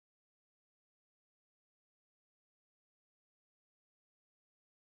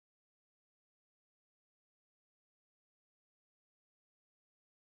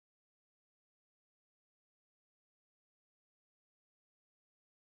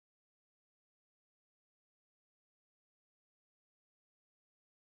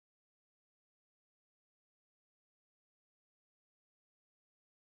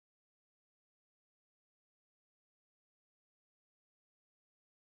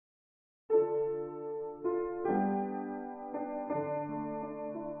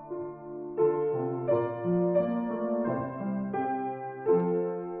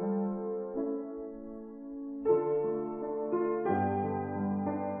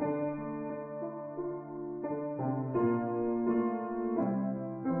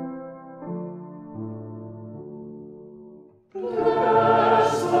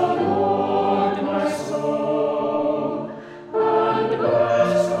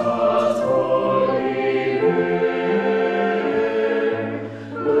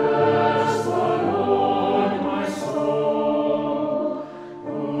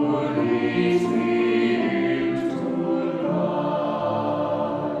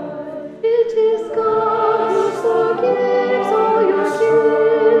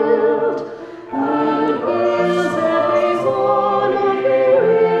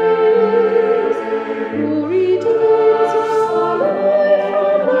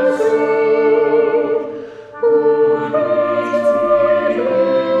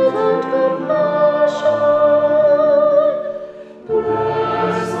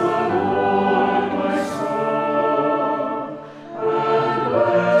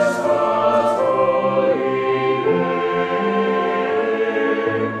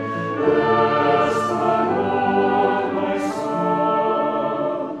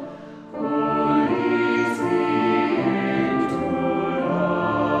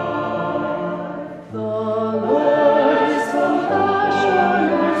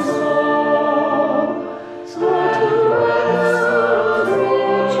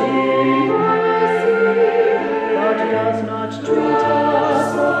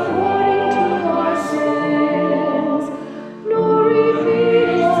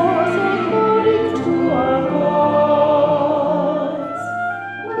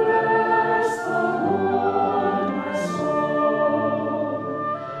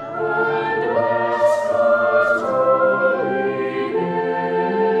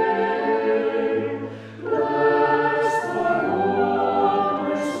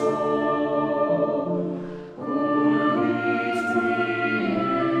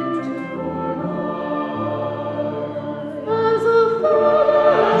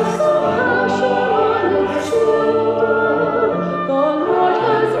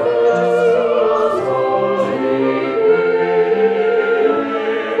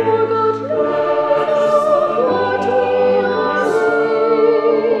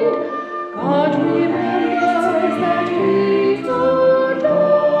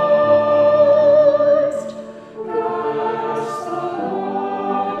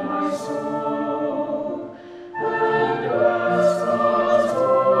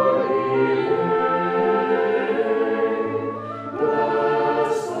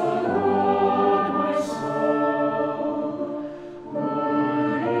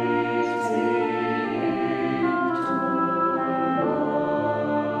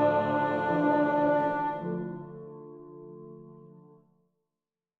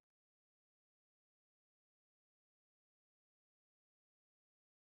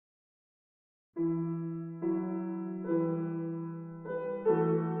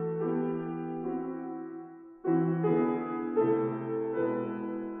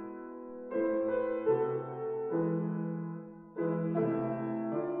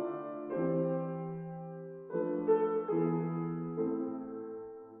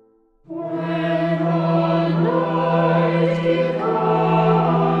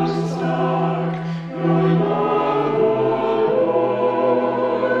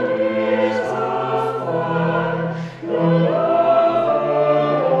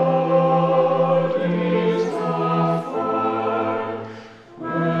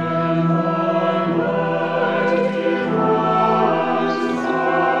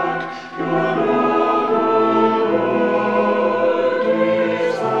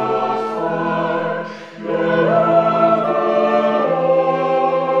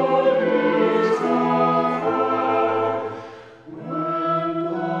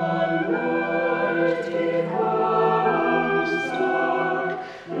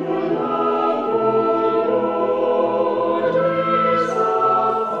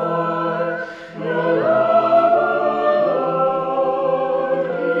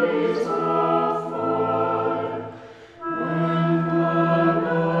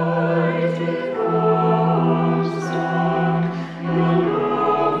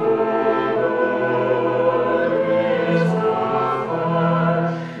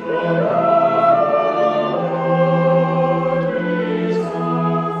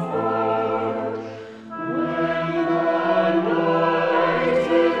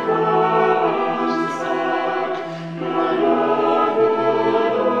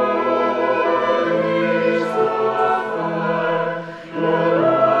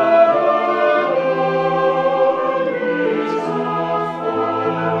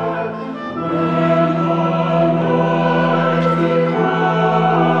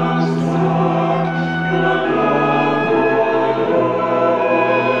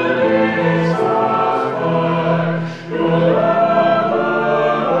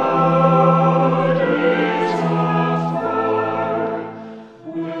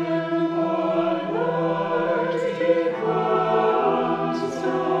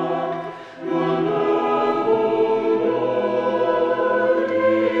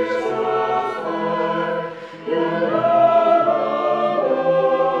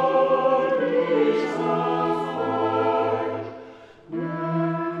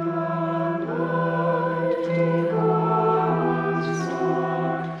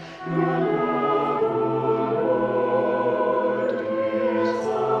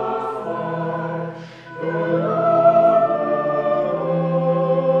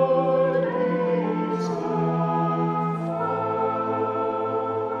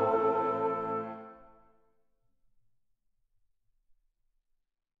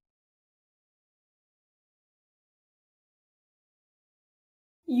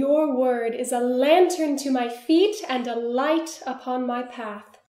Your word is a lantern to my feet and a light upon my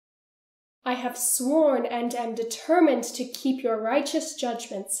path. I have sworn and am determined to keep your righteous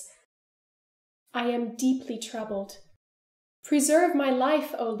judgments. I am deeply troubled. Preserve my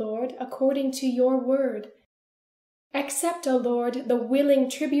life, O Lord, according to your word. Accept, O Lord, the willing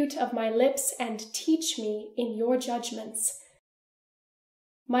tribute of my lips and teach me in your judgments.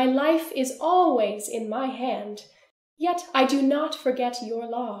 My life is always in my hand, yet I do not forget your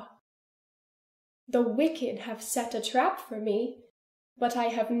law. The wicked have set a trap for me, but I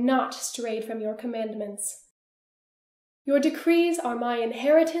have not strayed from your commandments. Your decrees are my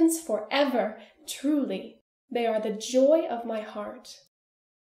inheritance forever. Truly, they are the joy of my heart.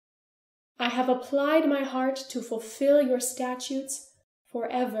 I have applied my heart to fulfill your statutes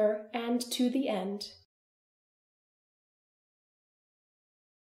forever and to the end.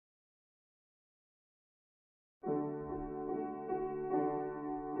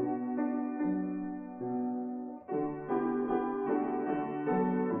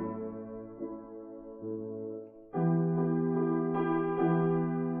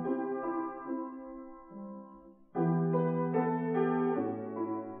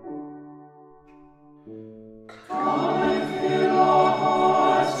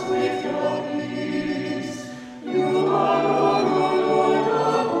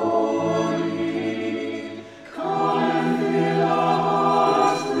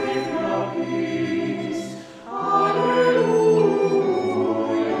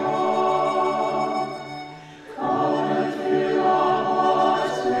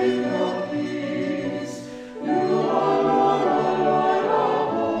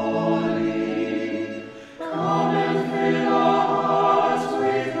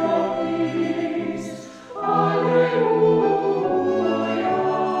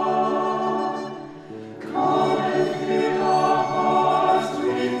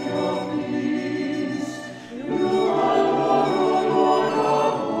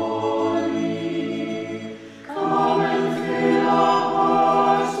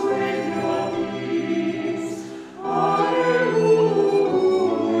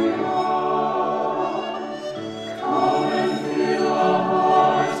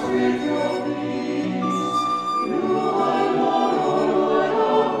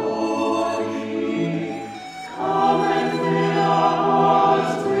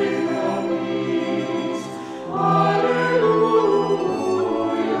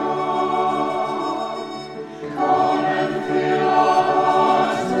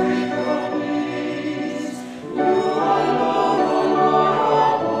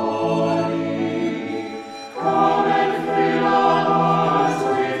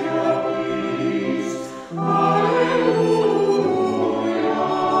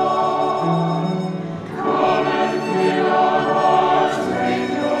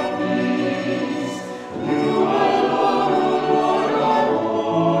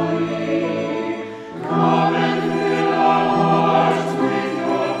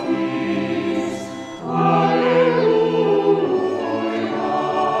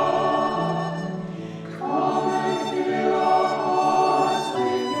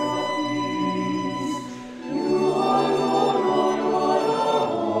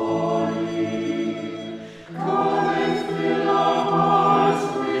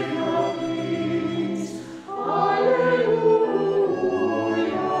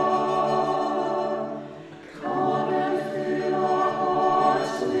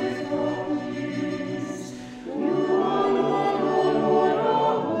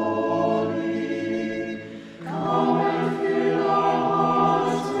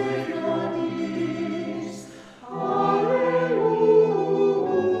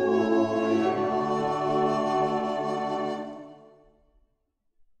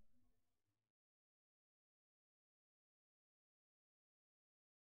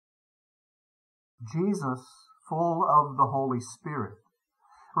 Jesus, full of the Holy Spirit,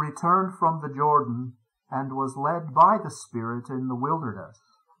 returned from the Jordan and was led by the Spirit in the wilderness,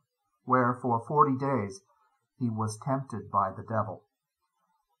 where for 40 days he was tempted by the devil.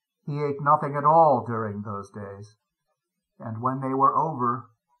 He ate nothing at all during those days, and when they were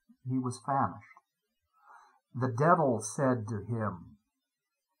over, he was famished. The devil said to him,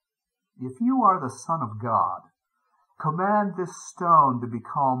 "If you are the Son of God, command this stone to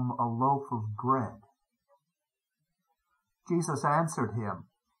become a loaf of bread." Jesus answered him,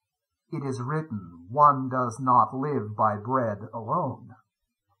 "It is written, 'One does not live by bread alone.'"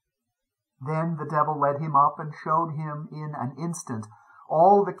 Then the devil led him up and showed him in an instant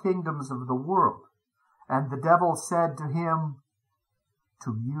all the kingdoms of the world. And the devil said to him,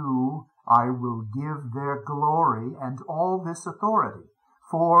 "To you I will give their glory and all this authority,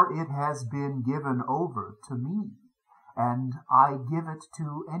 for it has been given over to me, and I give it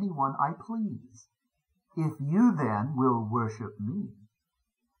to anyone I please. If you then will worship me,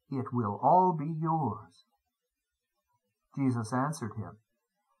 it will all be yours." Jesus answered him,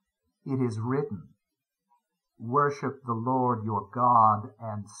 "It is written, 'Worship the Lord your God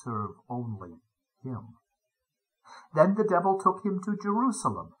and serve only him.'" Then the devil took him to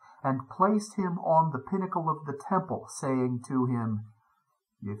Jerusalem and placed him on the pinnacle of the temple, saying to him,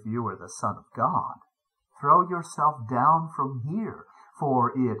 "If you are the Son of God, throw yourself down from here,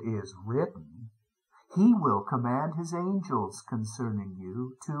 for it is written, 'He will command his angels concerning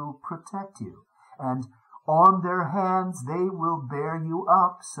you to protect you, and on their hands they will bear you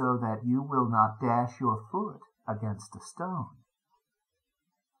up, so that you will not dash your foot against a stone.'"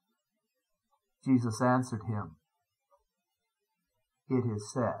 Jesus answered him, "It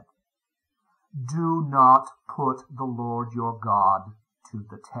is said, 'Do not put the Lord your God to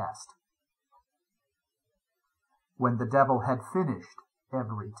the test.'" When the devil had finished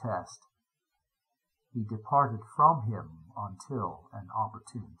every test, he departed from him until an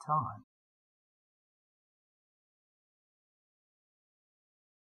opportune time.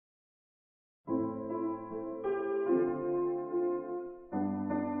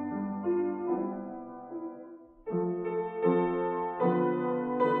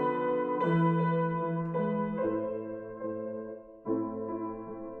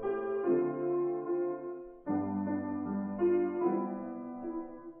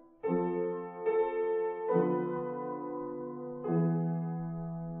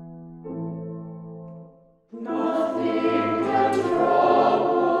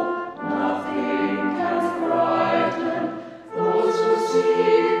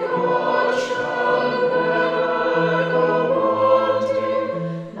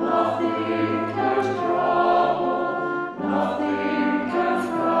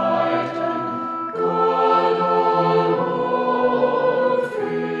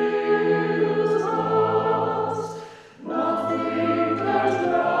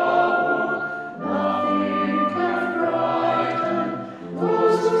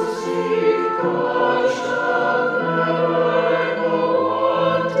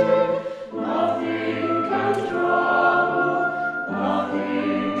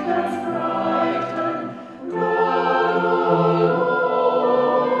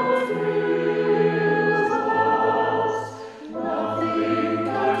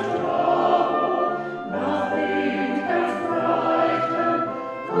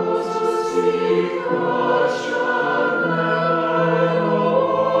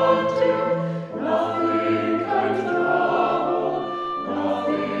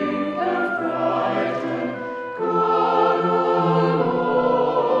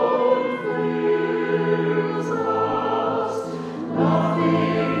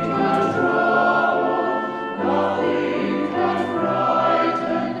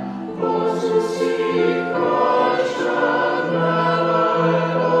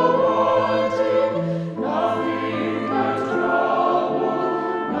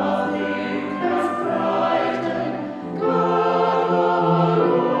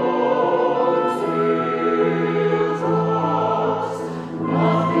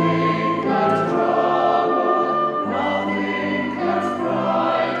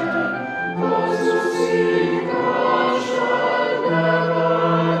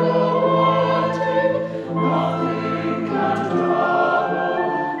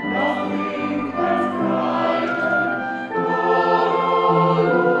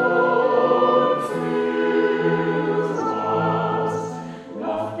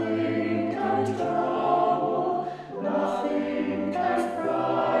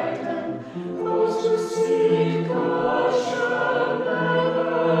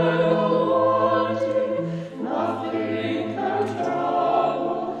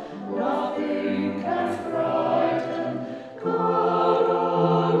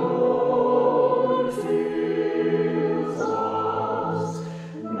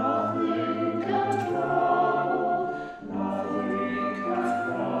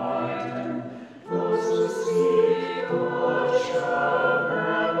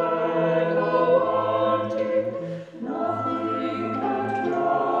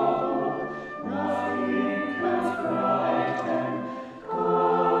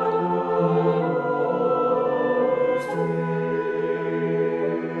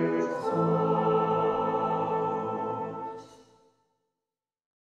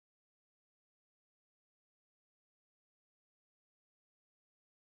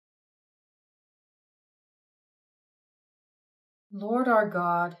 Lord our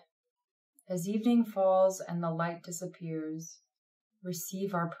God, as evening falls and the light disappears,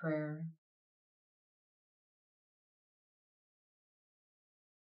 receive our prayer.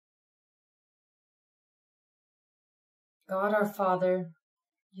 God our Father,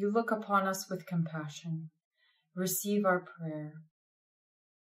 you look upon us with compassion. Receive our prayer.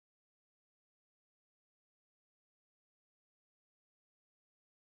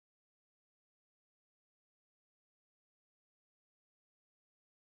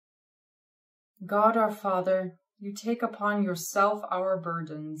 God our Father, you take upon yourself our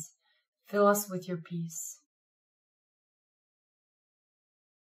burdens. Fill us with your peace.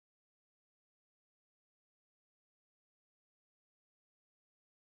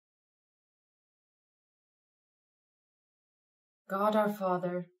 God our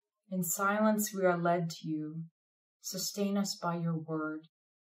Father, in silence we are led to you. Sustain us by your word.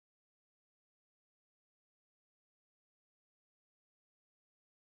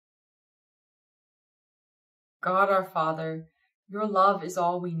 God our Father, your love is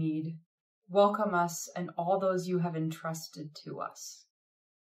all we need. Welcome us and all those you have entrusted to us.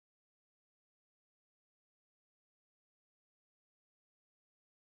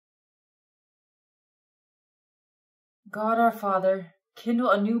 God our Father, kindle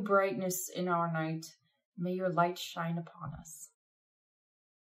a new brightness in our night. May your light shine upon us.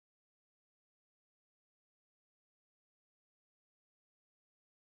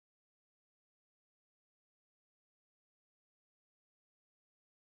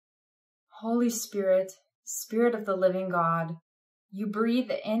 Holy Spirit, Spirit of the living God, you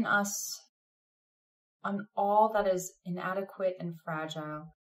breathe in us on all that is inadequate and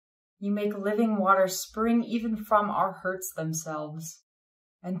fragile. You make living water spring even from our hurts themselves.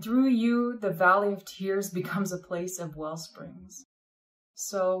 And through you, the valley of tears becomes a place of well springs.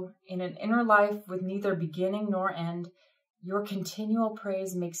 So, in an inner life with neither beginning nor end, your continual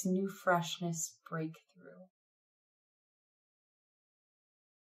praise makes new freshness break